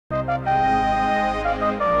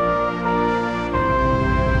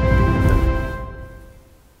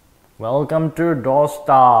Welcome to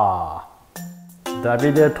Dosta.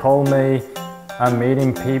 Davide told me I'm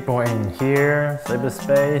meeting people in here,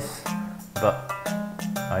 cyberspace, but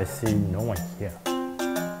I see no one here.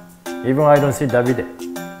 Even I don't see Davide.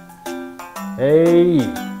 Hey,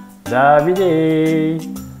 Davide.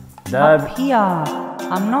 Up here.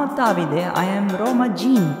 I'm not Davide, I am Roma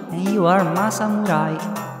Jin, and you are Masamurai.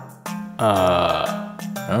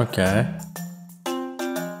 Okay.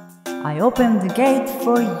 I opened the gate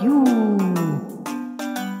for you.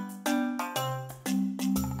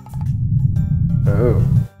 Oh.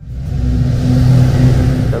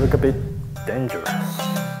 That look a bit dangerous.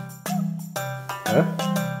 Huh?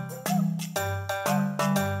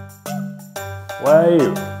 Where are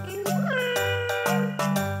you?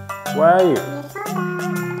 Where are you?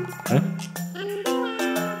 Huh?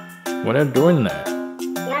 What are you doing there?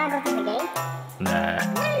 You wanna go to the gate? Nah.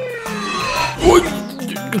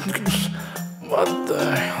 What the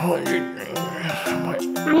hell are you doing?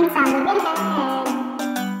 I'm inside the gate.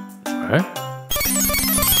 What?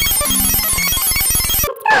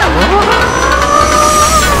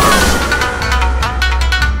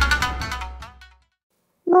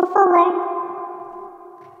 Move forward.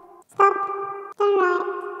 Stop. Turn right.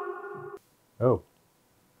 Oh.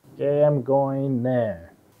 Okay, I'm going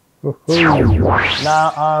there. Woohoo.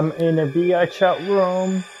 Now I'm in a Vrchat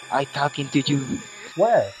room. I talking to you.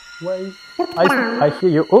 Where? Where? I hear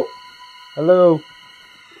you. Oh, hello.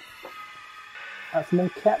 A small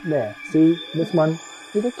cat there. See, this one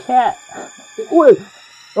is a cat. Oh,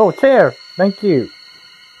 oh, chair. Thank you.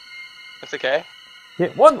 It's okay. Yeah,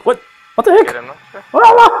 what the heck? Get in there.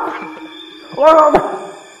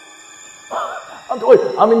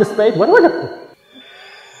 I'm in the space.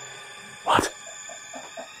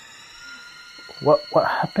 What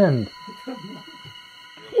happened?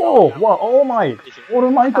 Whoa, wow, oh my! オール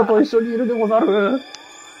マイトと一緒にいるでござる。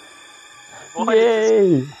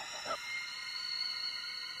Yay!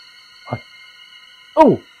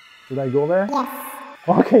 Oh! Should I go there? Yes.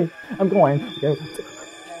 Okay, I'm going. Go.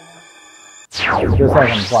 Just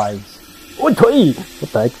having vibes. Oh, toy!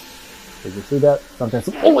 What the heck? Did you see that? Something's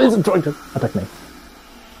always trying to attack me.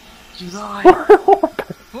 Oh my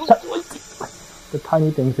god! The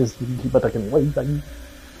tiny things just keep attacking me. What is that?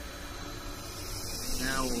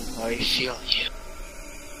 Now I feel you.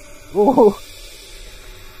 Oh!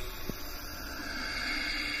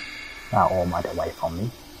 Now all might away from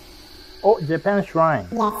me. Oh, Japan Shrine.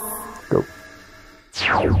 Yes. Go.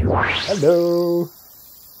 Hello.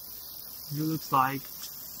 You look like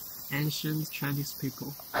ancient Chinese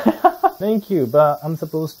people. Thank you, but I'm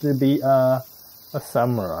supposed to be a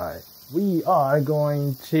samurai. We are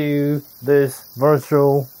going to this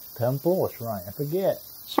virtual temple or shrine. I forget.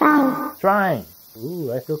 Shrine. Shrine.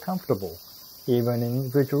 Ooh, I feel comfortable, even in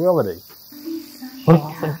virtual reality.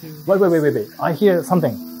 Wait. I hear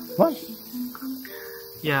something. What?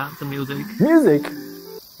 Yeah, the music. Music?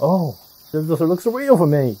 Oh, this looks real for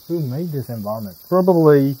me. Who made this environment?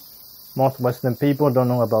 Probably most Western people don't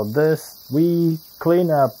know about this. We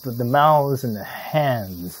clean up the mouths and the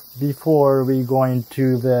hands before we go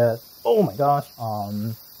into the... Oh my gosh.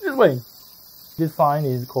 This way. This find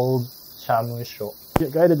is called Shamusho.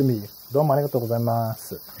 Guided me. どうもありがとうございま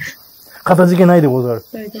す。かたじけないでござる。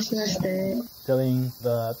Telling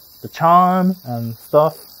the charm and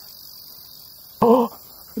stuff. Oh,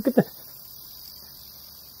 look at that.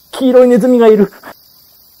 黄色いネズミがいる。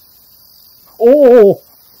おお。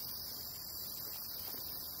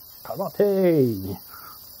空手。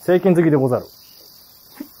聖剣好きでござる。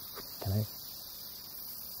Can I?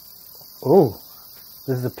 Oh,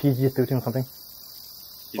 this is a PG-13 or something.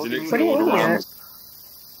 What do you mean here?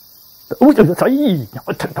 Oh, Is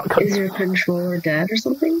your controller dead or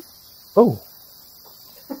something? Oh.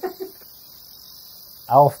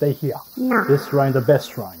 I'll stay here. No. This shrine, the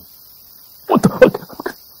best shrine. What the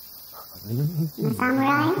fuck?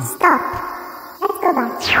 Samurai, stop. Let's go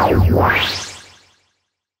back.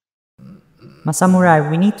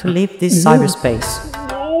 Masamurai, we need to leave this cyberspace.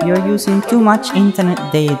 You're using too much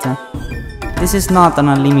internet data. This is not an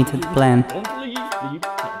unlimited plan.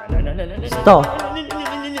 Stop.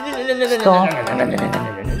 Stop.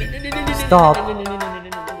 Stop.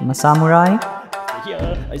 Masamurai?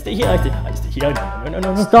 I stay here.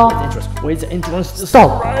 No. Stop. Where's the entrance?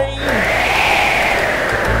 Stop.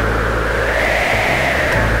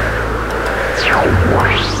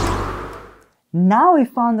 Now we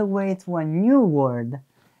found a way to a new world.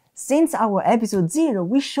 Since our episode 0,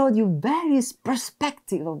 we showed you various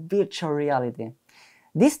perspectives of virtual reality.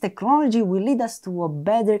 This technology will lead us to a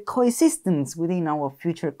better coexistence within our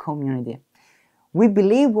future community. We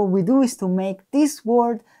believe what we do is to make this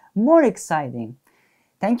world more exciting.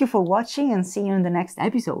 Thank you for watching and see you in the next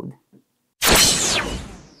episode.